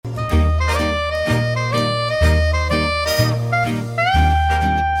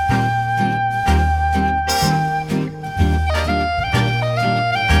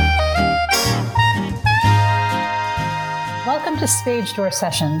is Stage Door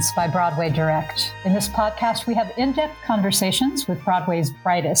Sessions by Broadway Direct. In this podcast, we have in-depth conversations with Broadway's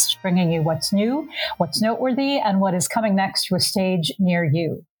brightest, bringing you what's new, what's noteworthy, and what is coming next to a stage near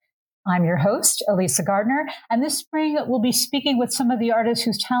you. I'm your host, Elisa Gardner, and this spring we'll be speaking with some of the artists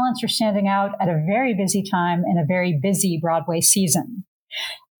whose talents are standing out at a very busy time in a very busy Broadway season.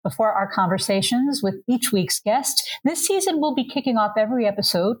 Before our conversations with each week's guest, this season we'll be kicking off every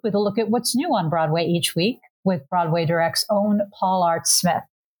episode with a look at what's new on Broadway each week with Broadway Direct's own Paul Artz-Smith.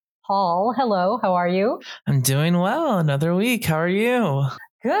 Paul, hello, how are you? I'm doing well. Another week. How are you?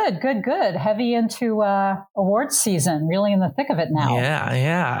 Good. Heavy into awards season, really in the thick of it now.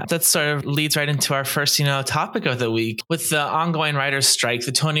 Yeah. That sort of leads right into our first, topic of the week. With the ongoing writers' strike,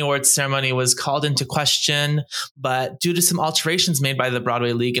 the Tony Awards ceremony was called into question, but due to some alterations made by the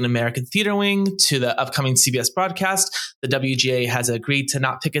Broadway League and American Theater Wing to the upcoming CBS broadcast, the WGA has agreed to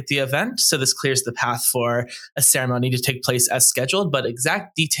not picket the event. So this clears the path for a ceremony to take place as scheduled, but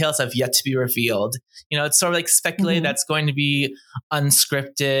exact details have yet to be revealed. It's sort of like speculated that's going to be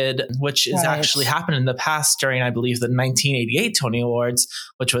unscripted, which has actually happened in the past during, I believe, the 1988 Tony Awards,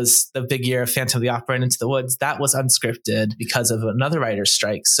 which was the big year of Phantom of the Opera and Into the Woods. That was unscripted because of another writer's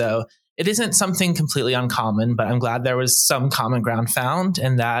strike. So it isn't something completely uncommon, but I'm glad there was some common ground found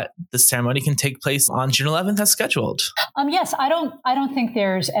and that the ceremony can take place on June 11th as scheduled. Yes, I don't think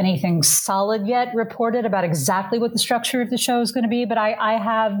there's anything solid yet reported about exactly what the structure of the show is going to be, but I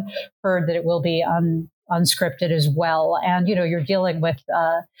have heard that it will be unscripted as well. And, you're dealing with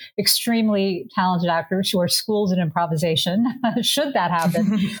extremely talented actors who are schooled in improvisation, should that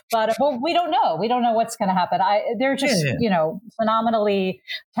happen. But we don't know. We don't know what's going to happen. They're just, phenomenally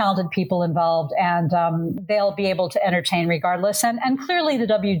talented people involved, and they'll be able to entertain regardless. And clearly the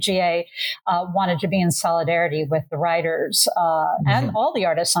WGA wanted to be in solidarity with the writers and all the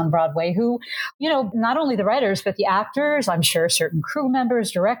artists on Broadway who, not only the writers, but the actors, I'm sure certain crew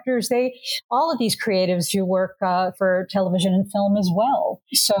members, directors, all of these creatives do work for television and film as well.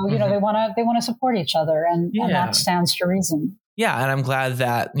 So, they want to support each other, and that stands to reason. Yeah. And I'm glad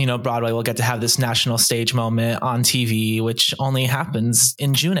that, Broadway will get to have this national stage moment on TV, which only happens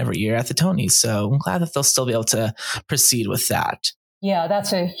in June every year at the Tonys. So I'm glad that they'll still be able to proceed with that. Yeah, that's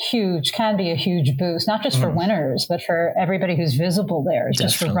can be a huge boost, not just for winners, but for everybody who's visible there,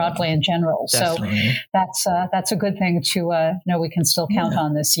 just for Broadway in general. Definitely. So that's a good thing to know we can still count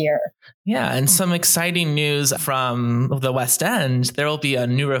on this year. Yeah, and some exciting news from the West End. There will be a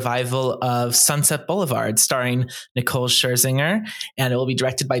new revival of Sunset Boulevard starring Nicole Scherzinger, and it will be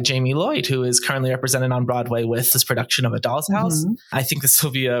directed by Jamie Lloyd, who is currently represented on Broadway with this production of A Doll's House. I think this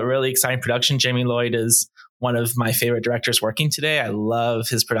will be a really exciting production. Jamie Lloyd is one of my favorite directors working today. I love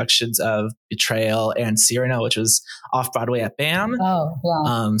his productions of Betrayal and Cyrano, which was off Broadway at BAM. Oh,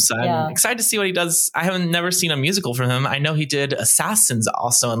 yeah. So I'm excited to see what he does. I haven't never seen a musical from him. I know he did Assassins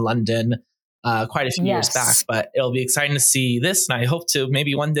also in London quite a few years back, but it'll be exciting to see this. And I hope to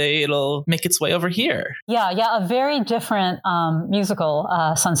maybe one day it'll make its way over here. Yeah. A very different musical,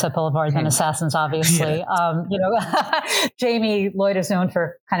 Sunset Boulevard, than Assassins, obviously. Jamie Lloyd is known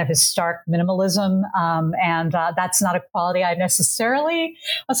for kind of his stark minimalism. And that's not a quality I necessarily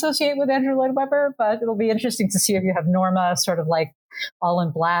associate with Andrew Lloyd Webber, but it'll be interesting to see if you have Norma sort of like all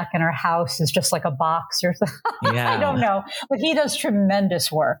in black and her house is just like a box or something. I don't know, but he does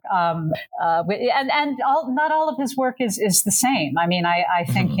tremendous work. And not all of his work is the same. I mean, I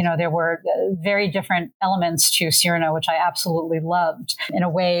think, there were very different elements to Cyrano, which I absolutely loved. In a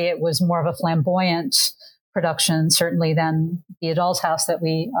way, it was more of a flamboyant production, certainly, than the A Doll's House that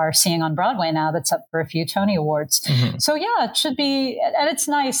we are seeing on Broadway now, that's up for a few Tony Awards. So it should be, and it's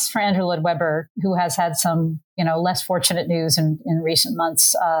nice for Andrew Lloyd Webber, who has had some, less fortunate news in recent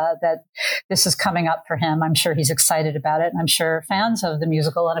months, that this is coming up for him. I'm sure he's excited about it, and I'm sure fans of the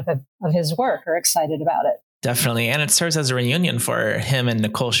musical and of his work are excited about it. Definitely. And it serves as a reunion for him and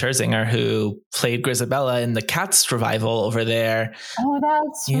Nicole Scherzinger, who played Grisabella in the Cats revival over there. Oh,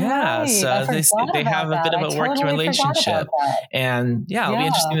 that's right. So they have a bit of a working relationship. And it'll be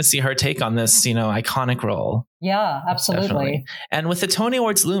interesting to see her take on this, iconic role. Yeah, absolutely. Definitely. And with the Tony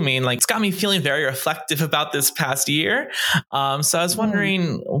Awards looming, it's got me feeling very reflective about this past year. So I was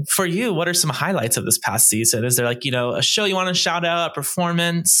wondering, for you, what are some highlights of this past season? Is there a show you want to shout out, a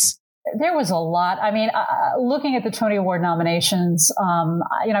performance? There was a lot. I mean, looking at the Tony Award nominations,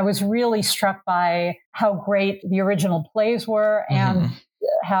 I was really struck by how great the original plays were and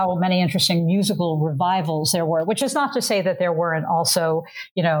how many interesting musical revivals there were, which is not to say that there weren't also,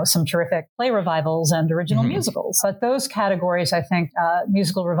 some terrific play revivals and original musicals. But those categories, I think,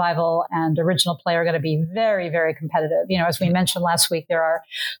 musical revival and original play are going to be very, very competitive. As we mentioned last week, there are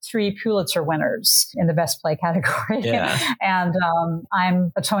 3 Pulitzer winners in the best play category. Yeah. And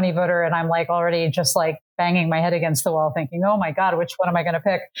I'm a Tony voter, and I'm already just banging my head against the wall thinking, oh my God, which one am I going to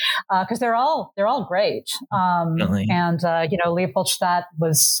pick? Because they're all great. Really? And, Leopoldstadt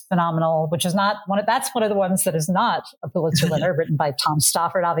was phenomenal, which is that's one of the ones that is not a Pulitzer winner, written by Tom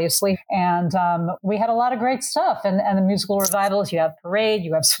Stoppard, obviously. And we had a lot of great stuff. And the musical revivals, you have Parade,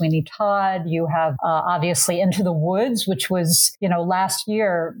 you have Sweeney Todd, you have obviously Into the Woods, which was, last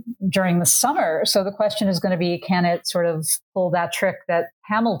year during the summer. So the question is going to be, can it sort of pull that trick that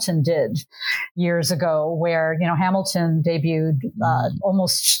Hamilton did years ago, where, Hamilton debuted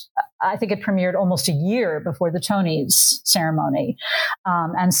I think it premiered almost a year before the Tonys ceremony,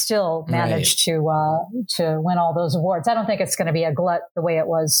 and still managed to win all those awards. I don't think it's going to be a glut the way it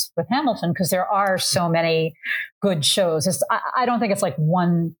was with Hamilton, because there are so many good shows. I don't think it's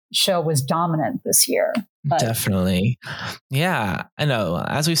one show was dominant this year. But. Definitely. Yeah, I know.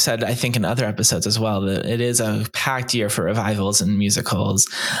 As we've said, I think in other episodes as well, that it is a packed year for revivals and musicals.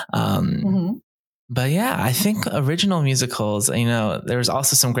 But yeah, I think original musicals, there's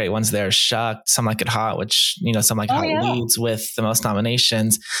also some great ones there. Shucked, Some Like It Hot, which, Some Like It Hot leads with the most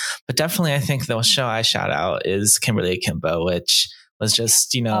nominations. But definitely, I think the show I shout out is Kimberly Akimbo, which was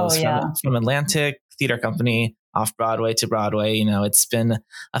just, from Atlantic Theater Company off Broadway to Broadway. It's been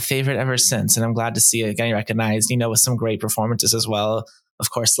a favorite ever since. And I'm glad to see it getting recognized, with some great performances as well. Of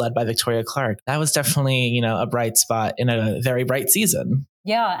course, led by Victoria Clark. That was definitely, a bright spot in a very bright season.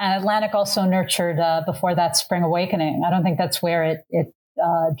 Yeah. And Atlantic also nurtured before that Spring Awakening. I don't think that's where it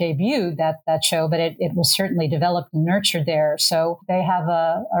debuted, that show, but it was certainly developed and nurtured there. So they have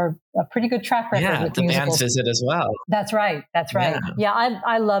a pretty good track record with the musicals. Band's Visit as well. That's right. Yeah,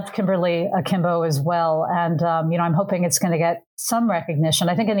 I loved Kimberly Akimbo as well. And, I'm hoping it's going to get some recognition.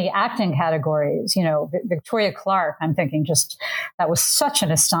 I think in the acting categories, Victoria Clark, I'm thinking that was such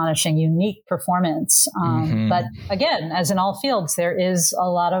an astonishing, unique performance. But again, as in all fields, there is a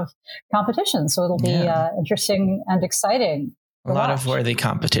lot of competition. So it'll be interesting and exciting. A lot of worthy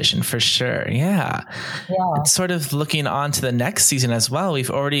competition for sure. Yeah. It's sort of looking on to the next season as well.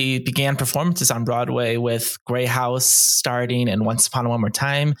 We've already began performances on Broadway with Grey House starting and Once Upon a One More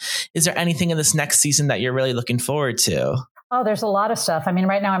Time. Is there anything in this next season that you're really looking forward to? Oh, there's a lot of stuff. I mean,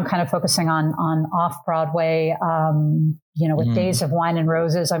 right now I'm kind of focusing on off-Broadway, with Days of Wine and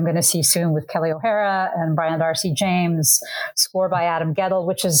Roses. I'm going to see soon with Kelly O'Hara and Brian Darcy James, score by Adam Gettle,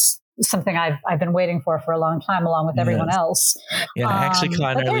 which is something I've been waiting for a long time, along with everyone else. Yeah, I actually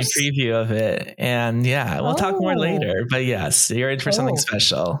caught an early preview of it. And we'll talk more later. But yes, you're in for something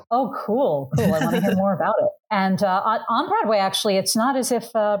special. Oh, cool. I want to hear more about it. And on Broadway, actually, it's not as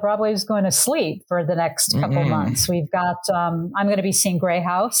if Broadway is going to sleep for the next couple months. We've got, I'm going to be seeing Grey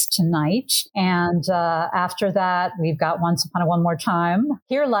House tonight. And after that, we've got Once Upon a One More Time.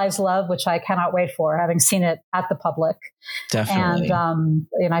 Here Lies Love, which I cannot wait for, having seen it at the Public. Definitely.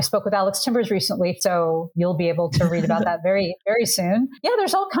 And I spoke with Alex Timbers recently, so you'll be able to read about that very, very soon. Yeah,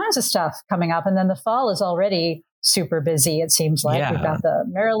 there's all kinds of stuff coming up. And then the fall is already super busy, it seems like. We've got the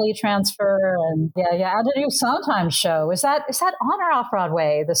Merrily transfer and and a new Sondheim show. Is that on or off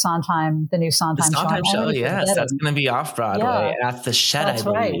Broadway? The new Sondheim show. The Sondheim show, yes, that's going to be off Broadway at the Shed, I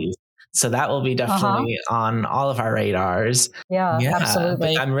believe. Right. So that will be definitely on all of our radars. Yeah,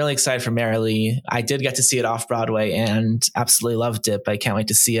 absolutely. But I'm really excited for Merrily. I did get to see it off Broadway and absolutely loved it, but I can't wait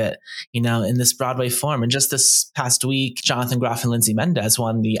to see it, in this Broadway form. And just this past week, Jonathan Groff and Lindsay Mendez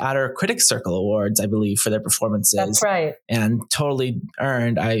won the Outer Critics Circle Awards, I believe, for their performances. That's right. And totally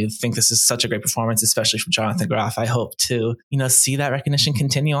earned. I think this is such a great performance, especially from Jonathan Groff. I hope to, see that recognition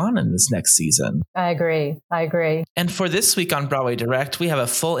continue on in this next season. I agree. And for this week on Broadway Direct, we have a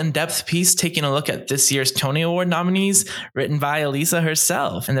full in-depth piece taking a look at this year's Tony Award nominees written by Elisa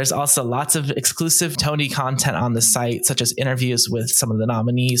herself. And there's also lots of exclusive Tony content on the site, such as interviews with some of the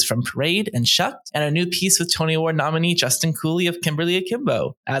nominees from Parade and Shucked, and a new piece with Tony Award nominee Justin Cooley of Kimberly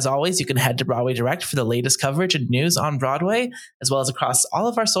Akimbo. As always, you can head to Broadway Direct for the latest coverage and news on Broadway, as well as across all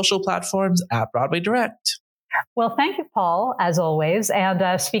of our social platforms at Broadway Direct. Well, thank you, Paul, as always.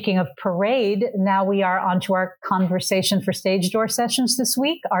 And speaking of Parade, now we are on to our conversation for Stage Door Sessions this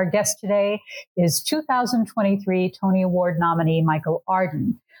week. Our guest today is 2023 Tony Award nominee Michael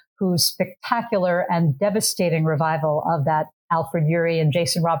Arden, whose spectacular and devastating revival of that Alfred Ury and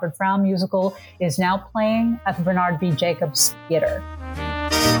Jason Robert Brown musical is now playing at the Bernard B. Jacobs Theater.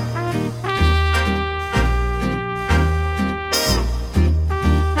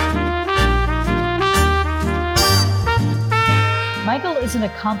 Michael is an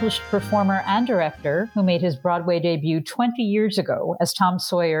accomplished performer and director who made his Broadway debut 20 years ago as Tom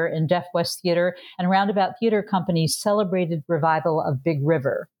Sawyer in Deaf West Theater and Roundabout Theater Company's celebrated revival of Big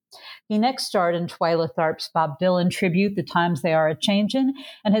River. He next starred in Twyla Tharp's Bob Dylan tribute, The Times They Are A-Changin',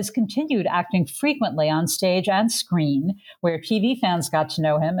 and has continued acting frequently on stage and screen, where TV fans got to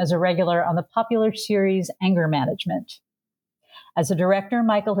know him as a regular on the popular series Anger Management. As a director,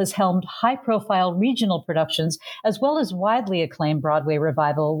 Michael has helmed high-profile regional productions, as well as widely acclaimed Broadway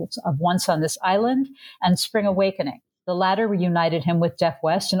revivals of Once on This Island and Spring Awakening. The latter reunited him with Deaf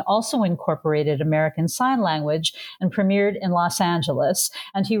West and also incorporated American Sign Language and premiered in Los Angeles,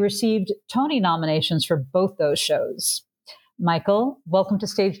 and he received Tony nominations for both those shows. Michael, welcome to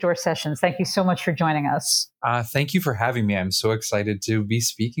Stage Door Sessions. Thank you so much for joining us. Thank you for having me. I'm so excited to be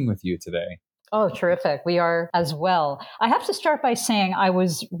speaking with you today. Oh, terrific. We are as well. I have to start by saying I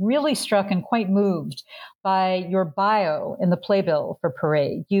was really struck and quite moved by your bio in the playbill for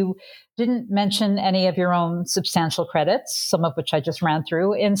Parade. You didn't mention any of your own substantial credits, some of which I just ran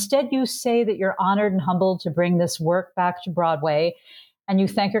through. Instead, you say that you're honored and humbled to bring this work back to Broadway, and you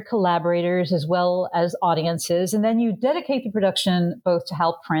thank your collaborators as well as audiences. And then you dedicate the production both to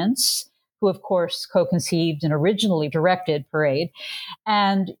Hal Prince, who, of course, co-conceived and originally directed Parade.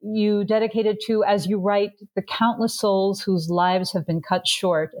 And you dedicated to, as you write, the countless souls whose lives have been cut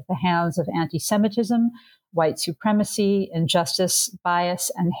short at the hands of anti-Semitism, white supremacy, injustice,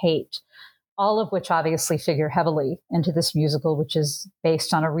 bias, and hate, all of which obviously figure heavily into this musical, which is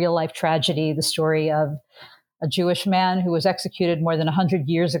based on a real-life tragedy, the story of a Jewish man who was executed more than 100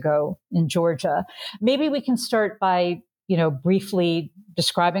 years ago in Georgia. Maybe we can start by briefly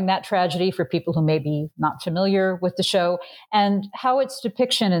describing that tragedy for people who may be not familiar with the show and how its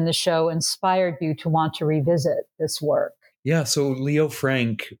depiction in the show inspired you to want to revisit this work. Yeah, so Leo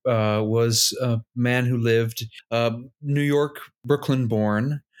Frank was a man who lived New York, Brooklyn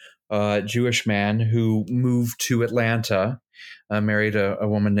born, Jewish man who moved to Atlanta, married a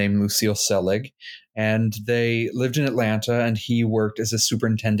woman named Lucille Selig. And they lived in Atlanta, and he worked as a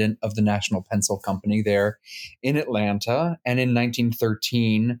superintendent of the National Pencil Company there in Atlanta. And in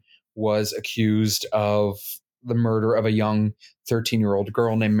 1913 was accused of the murder of a young 13-year-old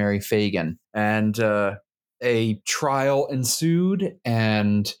girl named Mary Fagan. And a trial ensued,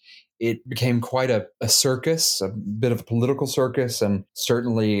 and it became quite a circus, a bit of a political circus, and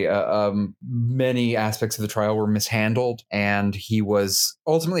certainly many aspects of the trial were mishandled. And he was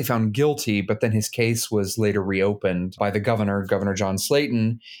ultimately found guilty, but then his case was later reopened by the Governor John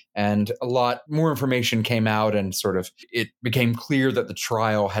Slayton, and a lot more information came out, and sort of it became clear that the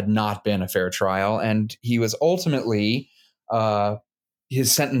trial had not been a fair trial, and he was ultimately his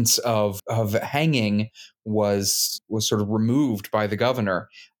sentence of hanging was sort of removed by the governor,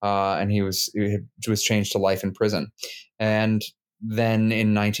 and he was changed to life in prison. And then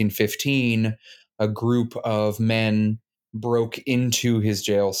in 1915, a group of men broke into his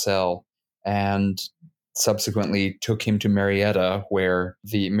jail cell and subsequently took him to Marietta, where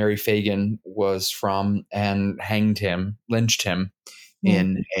the Mary Fagan was from, and lynched him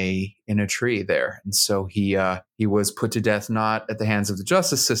in a tree there. And so he was put to death not at the hands of the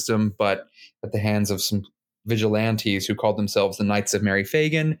justice system, but at the hands of some vigilantes who called themselves the Knights of Mary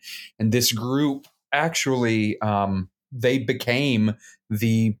Fagan. And this group actually they became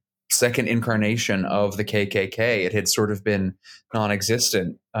the second incarnation of the KKK. It had sort of been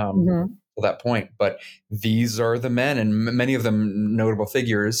non-existent at that point, but these are the men, and many of them notable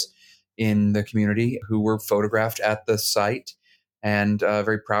figures in the community, who were photographed at the site, and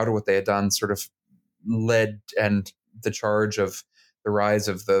very proud of what they had done, sort of led and the charge of the rise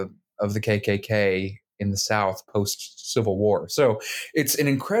of the KKK in the South post-Civil War. So it's an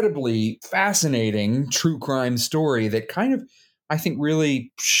incredibly fascinating true crime story that kind of, I think,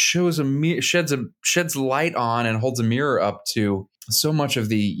 really sheds light on and holds a mirror up to so much of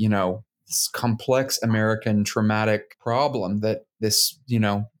the, this complex American traumatic problem that this,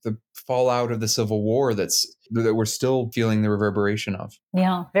 the fallout of the Civil War that we're still feeling the reverberation of.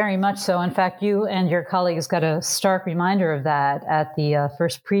 Yeah, very much so. In fact, you and your colleagues got a stark reminder of that at the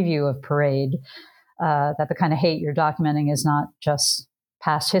first preview of Parade, that the kind of hate you're documenting is not just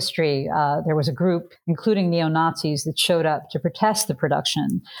past history. There was a group, including neo-Nazis, that showed up to protest the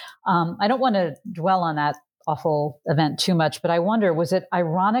production. I don't want to dwell on that awful event too much, but I wonder, was it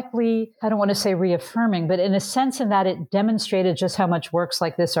ironically, I don't want to say reaffirming, but in a sense in that it demonstrated just how much works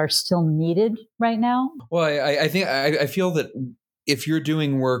like this are still needed right now? Well, I feel that if you're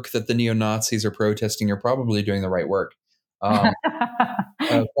doing work that the neo-Nazis are protesting, you're probably doing the right work.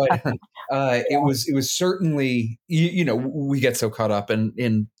 But it was certainly, we get so caught up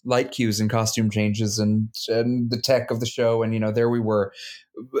in light cues and costume changes and the tech of the show, and there we were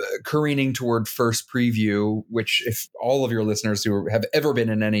careening toward first preview, which if all of your listeners who have ever been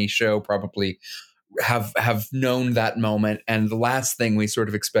in any show probably have known that moment. And the last thing we sort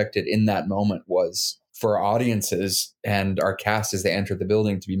of expected in that moment was for our audiences and our cast as they entered the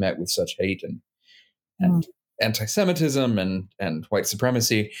building to be met with such hate and anti-Semitism and white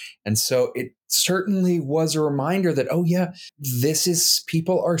supremacy. And so it certainly was a reminder that, oh yeah,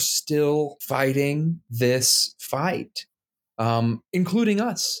 people are still fighting this fight, including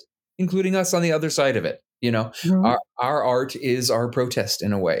us on the other side of it. Our art is our protest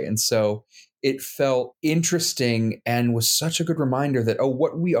in a way. And so it felt interesting and was such a good reminder that,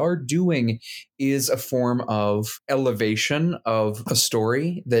 what we are doing is a form of elevation of a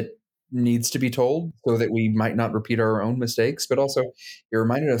story that needs to be told so that we might not repeat our own mistakes. But also it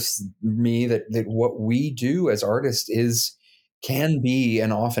reminded me that what we do as artists can be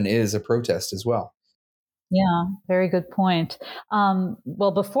and often is a protest as well. Yeah, very good point.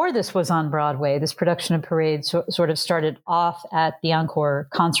 Well, before this was on Broadway, this production of Parade sort of started off at the Encore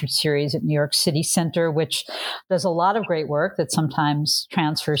Concert Series at New York City Center, which does a lot of great work that sometimes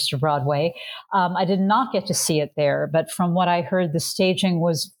transfers to Broadway. I did not get to see it there, but from what I heard, the staging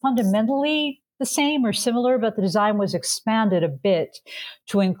was fundamentally the same or similar, but the design was expanded a bit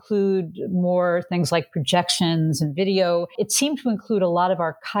to include more things like projections and video. It seemed to include a lot of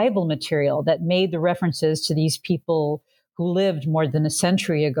archival material that made the references to these people who lived more than a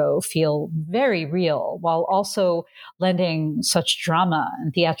century ago feel very real, while also lending such drama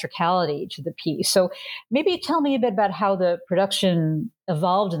and theatricality to the piece. So maybe tell me a bit about how the production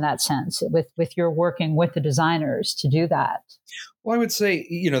evolved in that sense with your working with the designers to do that. Well, I would say,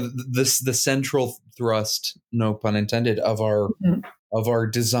 the central thrust, no pun intended, of our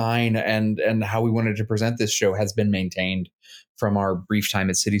design and how we wanted to present this show has been maintained from our brief time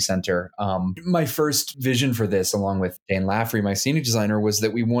at City Center. My first vision for this, along with Dan Laffrey, my scenic designer, was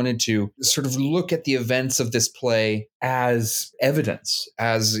that we wanted to sort of look at the events of this play as evidence,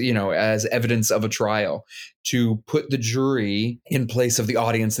 as evidence of a trial, to put the jury in place of the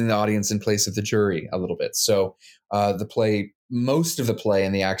audience and the audience in place of the jury a little bit. So most of the play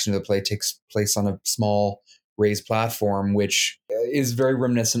and the action of the play takes place on a small raised platform, which is very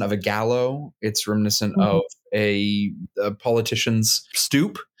reminiscent of a gallows. It's reminiscent of a politician's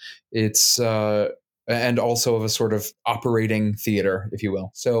stoop. It's and also of a sort of operating theater, if you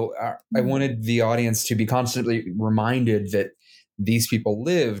will. So I wanted the audience to be constantly reminded that these people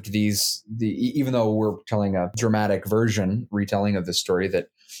lived even though we're telling a dramatic retelling of the story, that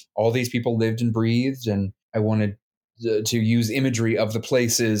all these people lived and breathed. And I wanted to use imagery of the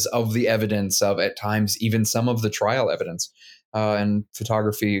places, of the evidence, of at times even some of the trial evidence, and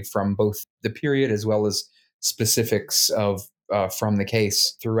photography from both the period as well as specifics of from the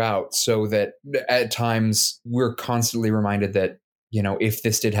case throughout, so that at times we're constantly reminded that if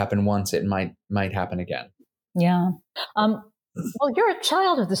this did happen once, it might happen again. Yeah. Well, you're a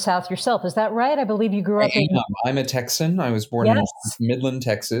child of the South yourself. Is that right? I believe you grew up in... I'm a Texan. I was born in Midland,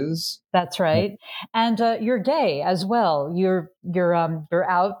 Texas. That's right. And you're gay as well. You're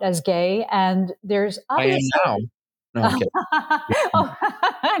out as gay, and there's obviously... I am now. No, I'm kidding. Oh,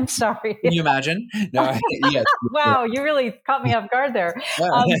 I'm sorry. Can you imagine? No, yes. Wow, you really caught me off guard there.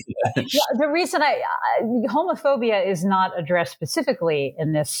 The reason homophobia is not addressed specifically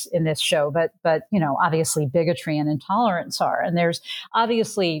in this show, but obviously bigotry and intolerance are, and there's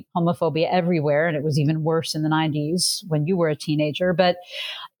obviously homophobia everywhere, and it was even worse in the 90s when you were a teenager. But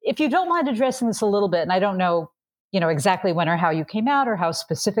if you don't mind addressing this a little bit, and I don't know exactly when or how you came out or how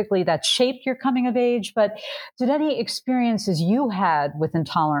specifically that shaped your coming of age, but did any experiences you had with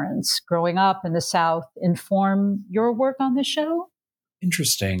intolerance growing up in the South inform your work on this show?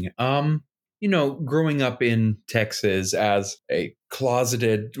 Interesting. Growing up in Texas as a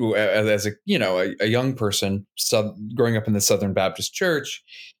closeted, as a young person, growing up in the Southern Baptist Church,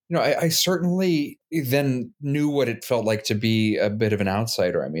 I certainly then knew what it felt like to be a bit of an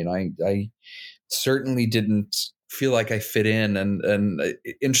outsider. I mean, I certainly didn't feel like I fit in. And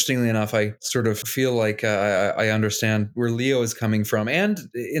interestingly enough, I sort of feel like I understand where Leo is coming from. And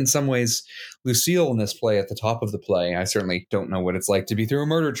in some ways, Lucille in this play at the top of the play. I certainly don't know what it's like to be through a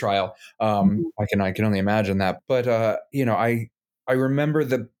murder trial. I can only imagine that. But, I remember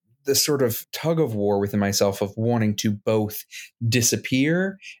the sort of tug of war within myself of wanting to both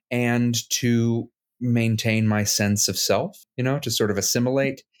disappear and to maintain my sense of self, to sort of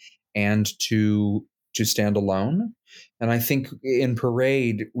assimilate and to to stand alone. And I think in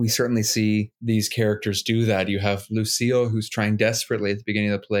Parade, we certainly see these characters do that. You have Lucille, who's trying desperately at the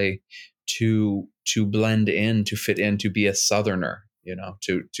beginning of the play to blend in, to fit in, to be a Southerner,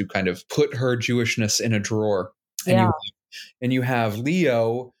 to kind of put her Jewishness in a drawer. Yeah. And you have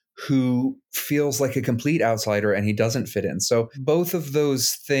Leo, who feels like a complete outsider and he doesn't fit in. So both of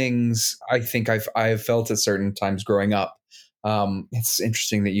those things, I think I've felt at certain times growing up. It's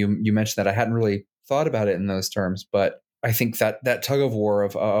interesting that you mentioned that. I hadn't really thought about it in those terms, but I think that tug of war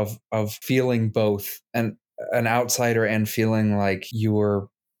of feeling both an outsider and feeling like you're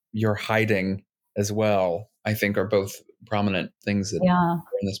hiding as well, I think are both prominent things that are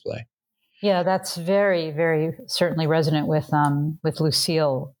in this play. Yeah, that's very, very certainly resonant with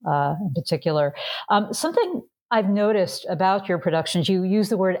Lucille in particular. Something I've noticed about your productions, you use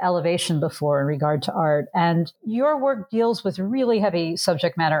the word elevation before in regard to art, and your work deals with really heavy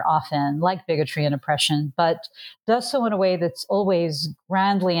subject matter often, like bigotry and oppression, but does so in a way that's always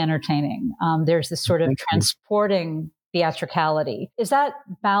grandly entertaining. There's this sort of transporting theatricality. Is that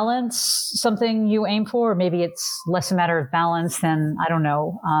balance something you aim for? Or maybe it's less a matter of balance than, I don't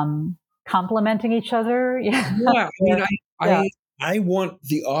know, complementing each other. Yeah, I want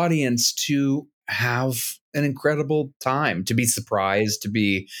the audience to have an incredible time, to be surprised, to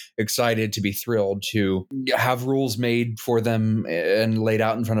be excited, to be thrilled, to have rules made for them and laid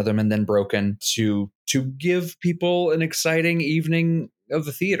out in front of them and then broken, to give people an exciting evening of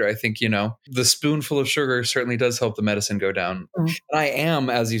the theater. I think, the spoonful of sugar certainly does help the medicine go down. Mm-hmm. And I am,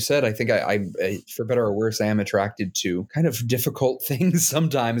 as you said, I think I, for better or worse, I am attracted to kind of difficult things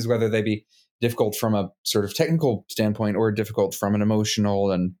sometimes, whether they be difficult from a sort of technical standpoint or difficult from an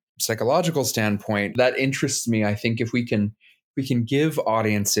emotional and psychological standpoint. That interests me. I think if we can give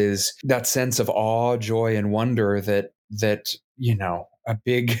audiences that sense of awe, joy, and wonder that a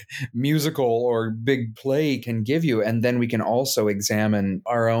big musical or big play can give you. And then we can also examine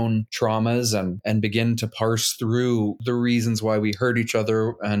our own traumas and begin to parse through the reasons why we hurt each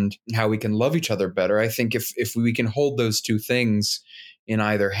other and how we can love each other better. I think if we can hold those two things in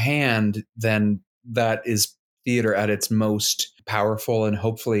either hand, then that is theater at its most powerful and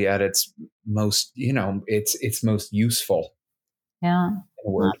hopefully at its most, its most useful. Yeah.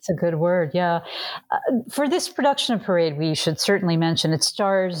 That's a good word. Yeah. For this production of Parade, we should certainly mention it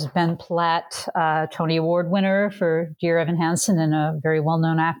stars Ben Platt, Tony Award winner for Dear Evan Hansen and a very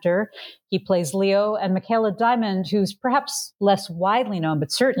well-known actor. He plays Leo, and Micaela Diamond, who's perhaps less widely known,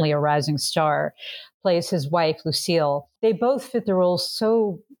 but certainly a rising star, plays his wife, Lucille. They both fit the roles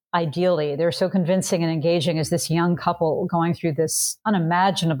so ideally. They're so convincing and engaging as this young couple going through this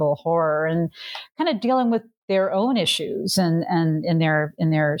unimaginable horror and kind of dealing with their own issues and in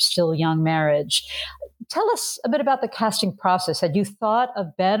their still young marriage. Tell us a bit about the casting process. Had you thought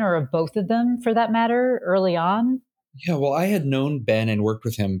of Ben or of both of them, for that matter, early on? Yeah, well, I had known Ben and worked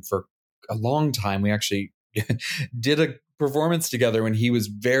with him for a long time. We actually did a performance together when he was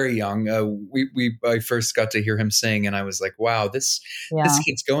very young. I first got to hear him sing, and I was like, "Wow, this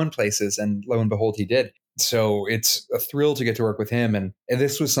kid's going places." And lo and behold, he did. So it's a thrill to get to work with him. And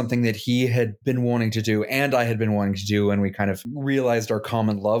this was something that he had been wanting to do and I had been wanting to do. And we kind of realized our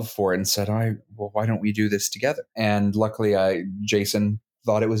common love for it and said, why don't we do this together? And luckily, Jason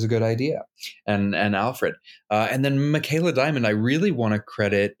thought it was a good idea, and Alfred. And then Micaela Diamond, I really want to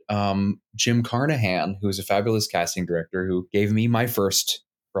credit Jim Carnahan, who is a fabulous casting director who gave me my first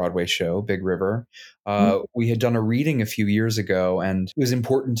Broadway show, Big River. We had done a reading a few years ago, and it was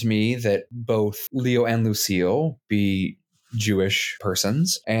important to me that both Leo and Lucille be Jewish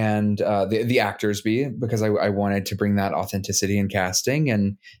persons and the actors be, because I wanted to bring that authenticity in casting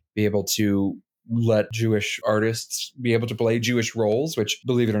and be able to let Jewish artists be able to play Jewish roles, which,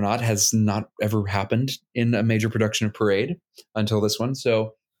 believe it or not, has not ever happened in a major production of Parade until this one.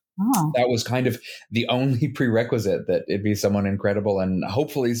 So that was kind of the only prerequisite, that it'd be someone incredible and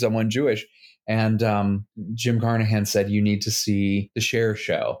hopefully someone Jewish. And Jim Carnahan said, "You need to see the Cher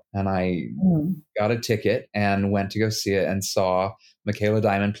show." And I got a ticket and went to go see it and saw Micaela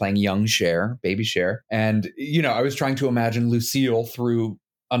Diamond playing young Cher, baby Cher. And, I was trying to imagine Lucille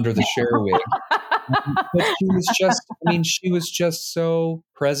under the Cher wig. But she was just so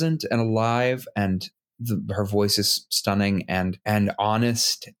present and alive, and her voice is stunning and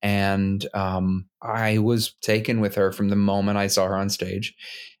honest. And I was taken with her from the moment I saw her on stage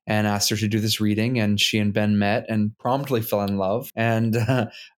and asked her to do this reading. And she and Ben met and promptly fell in love. And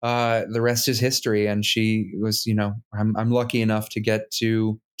the rest is history. And she was, I'm lucky enough to get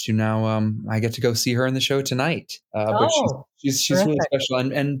to now. I get to go see her in the show tonight. But she's really special.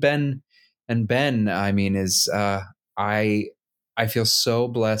 And Ben, I mean, is I feel so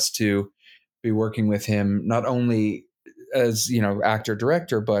blessed to be working with him, not only as, actor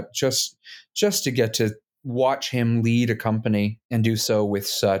director, but just to get to watch him lead a company and do so with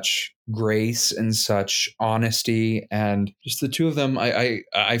such grace and such honesty. And just the two of them,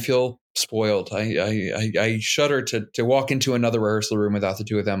 I feel spoiled. I shudder to walk into another rehearsal room without the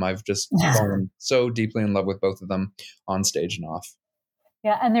two of them. I've just fallen so deeply in love with both of them on stage and off.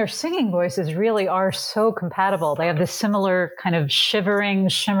 Yeah, and their singing voices really are so compatible. They have this similar kind of shivering,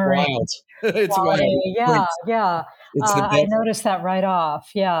 shimmering Wild. It's quality. wild. Yeah. It's the best. I noticed that right off.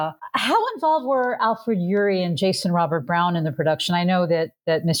 Yeah. How involved were Alfred Ury and Jason Robert Brown in the production? I know that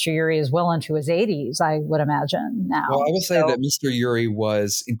Mr. Ury is well into his 80s, I would imagine now. Well, I will say that Mr. Ury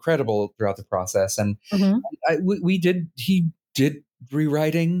was incredible throughout the process. And he did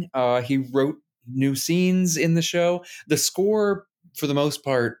rewriting. He wrote new scenes in the show. The score, for the most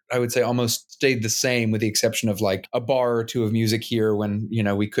part, I would say almost stayed the same, with the exception of like a bar or two of music here when,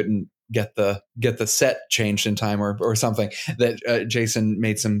 we couldn't get the set changed in time or something, that Jason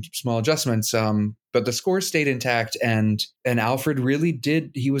made some small adjustments. But the score stayed intact, and Alfred really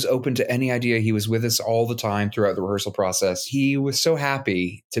did. He was open to any idea. He was with us all the time throughout the rehearsal process. He was so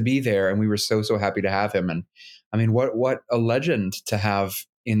happy to be there, and we were so happy to have him. And I mean, what a legend to have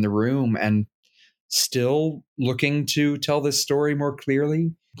in the room, and still looking to tell this story more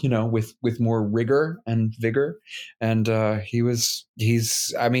clearly, with more rigor and vigor. And he'll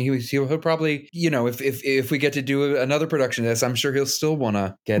probably, if we get to do another production of this, I'm sure he'll still want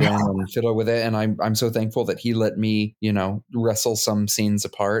to get in and fiddle with it. And I'm so thankful that he let me, wrestle some scenes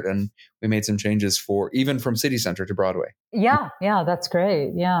apart, and we made some changes even from City Center to Broadway. Yeah, that's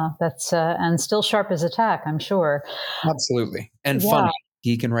great. Yeah, that's and still sharp as a tack, I'm sure. Absolutely. And funny.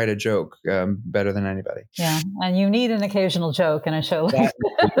 He can write a joke better than anybody. Yeah, and you need an occasional joke in a show like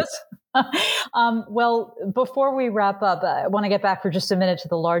this. Well, before we wrap up, I want to get back for just a minute to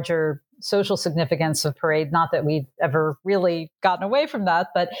the larger social significance of Parade. Not that we've ever really gotten away from that,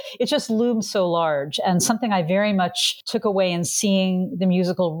 but it just looms so large. And something I very much took away in seeing the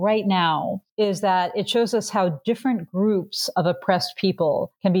musical right now is that it shows us how different groups of oppressed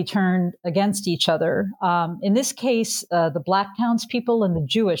people can be turned against each other. In this case, the Black townspeople and the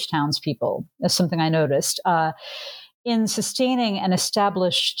Jewish townspeople is something I noticed. In sustaining an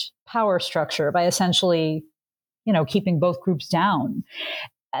established power structure by essentially, keeping both groups down.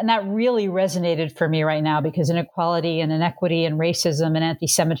 And that really resonated for me right now, because inequality and inequity and racism and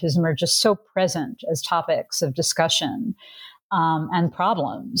anti-Semitism are just so present as topics of discussion and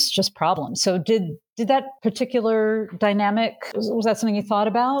problems. So did that particular dynamic, was that something you thought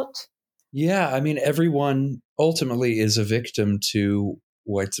about? Yeah, I mean, everyone ultimately is a victim to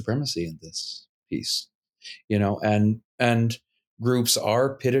white supremacy in this piece, and groups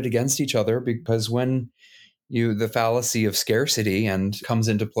are pitted against each other, because when the fallacy of scarcity comes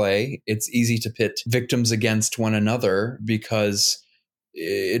into play, it's easy to pit victims against one another, because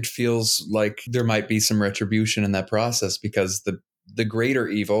it feels like there might be some retribution in that process, because the greater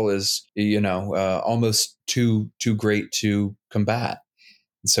evil is, almost too great to combat.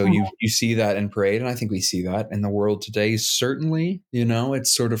 So you see that in Parade, and I think we see that in the world today. Certainly,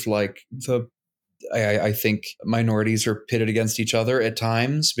 it's sort of like I think minorities are pitted against each other at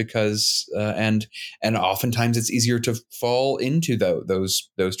times, because and oftentimes it's easier to fall into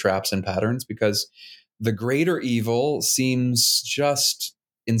those traps and patterns, because the greater evil seems just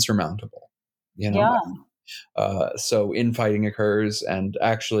insurmountable. So infighting occurs, and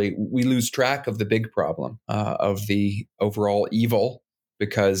actually we lose track of the big problem of the overall evil,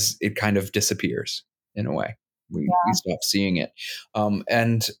 because it kind of disappears in a way. We stop seeing it,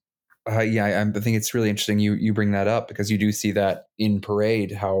 I think it's really interesting you bring that up, because you do see that in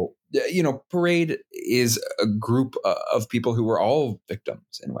Parade, how Parade is a group of people who were all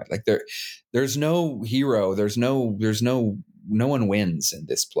victims in a way. Like there's no hero, there's no one wins in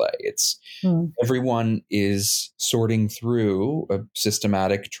this play. It's everyone is sorting through a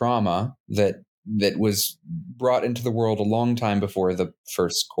systematic trauma that was brought into the world a long time before the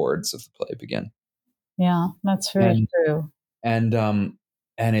first chords of the play begin. Yeah, that's very true.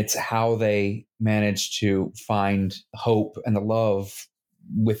 And it's how they manage to find hope and the love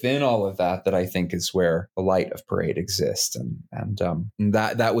within all of that I think is where the light of Parade exists. And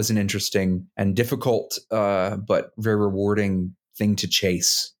that was an interesting and difficult, but very rewarding thing to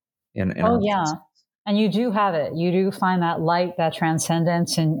chase in our process. And you do have it. You do find that light, that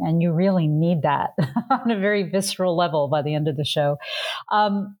transcendence, and you really need that on a very visceral level by the end of the show.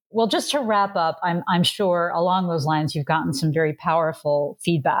 Well, just to wrap up, I'm sure along those lines, you've gotten some very powerful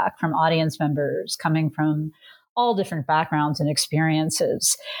feedback from audience members coming from all different backgrounds and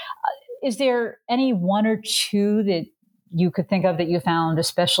experiences. Is there any one or two that you could think of that you found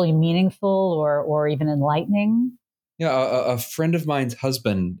especially meaningful or even enlightening? Yeah, a friend of mine's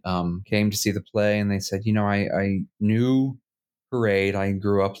husband came to see the play, and they said, I knew Parade. I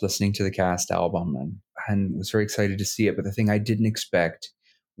grew up listening to the cast album and was very excited to see it. But the thing I didn't expect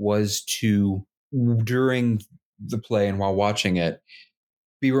was to, during the play and while watching it,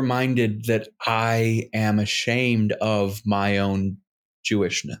 be reminded that I am ashamed of my own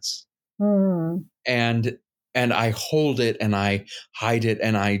Jewishness. And I hold it and I hide it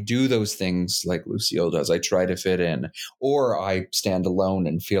and I do those things like Lucille does. I try to fit in, or I stand alone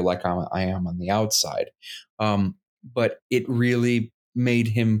and feel like I am on the outside. But it really made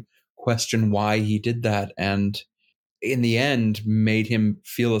him question why he did that. And in the end, made him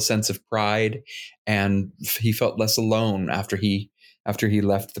feel a sense of pride, and he felt less alone after he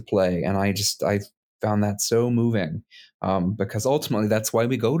left the play. And I found that so moving, because ultimately that's why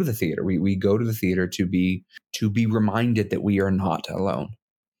we go to the theater. We go to the theater to be reminded that we are not alone.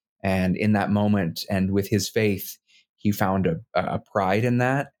 And in that moment, and with his faith, he found a pride in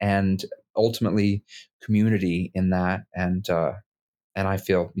that, and ultimately community in that. And I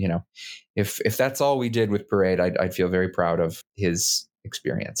feel, if that's all we did with Parade, I'd feel very proud of his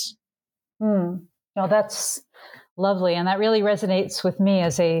experience. No, that's lovely. And that really resonates with me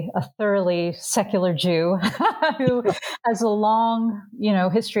as a thoroughly secular Jew who has a long,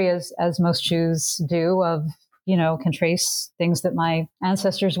 history as most Jews do of, can trace things that my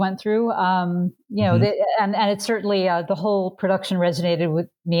ancestors went through. And it's certainly the whole production resonated with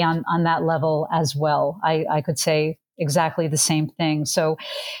me on that level as well. I could say exactly the same thing. So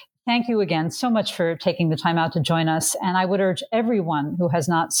thank you again so much for taking the time out to join us. And I would urge everyone who has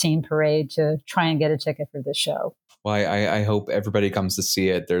not seen Parade to try and get a ticket for this show. Well, I hope everybody comes to see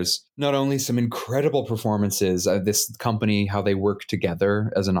it. There's not only some incredible performances, this company, how they work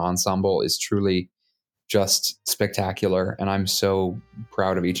together as an ensemble is truly just spectacular. And I'm so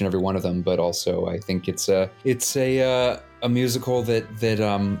proud of each and every one of them. But also, I think it's a musical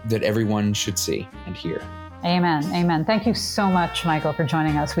that everyone should see and hear. Amen. Amen. Thank you so much, Michael, for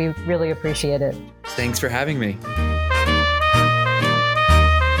joining us. We really appreciate it. Thanks for having me.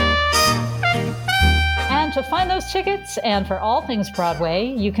 And to find those tickets and for all things Broadway,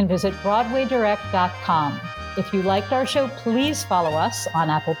 you can visit BroadwayDirect.com. If you liked our show, please follow us on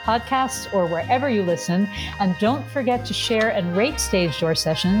Apple Podcasts or wherever you listen. And don't forget to share and rate Stage Door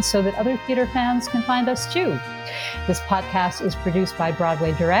Sessions so that other theater fans can find us too. This podcast is produced by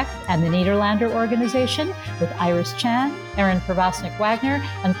Broadway Direct and the Niederlander Organization with Iris Chan, Erin Provosnik-Wagner,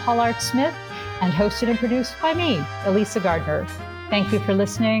 and Paulart Smith, and hosted and produced by me, Elisa Gardner. Thank you for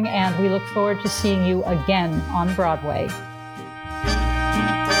listening, and we look forward to seeing you again on Broadway.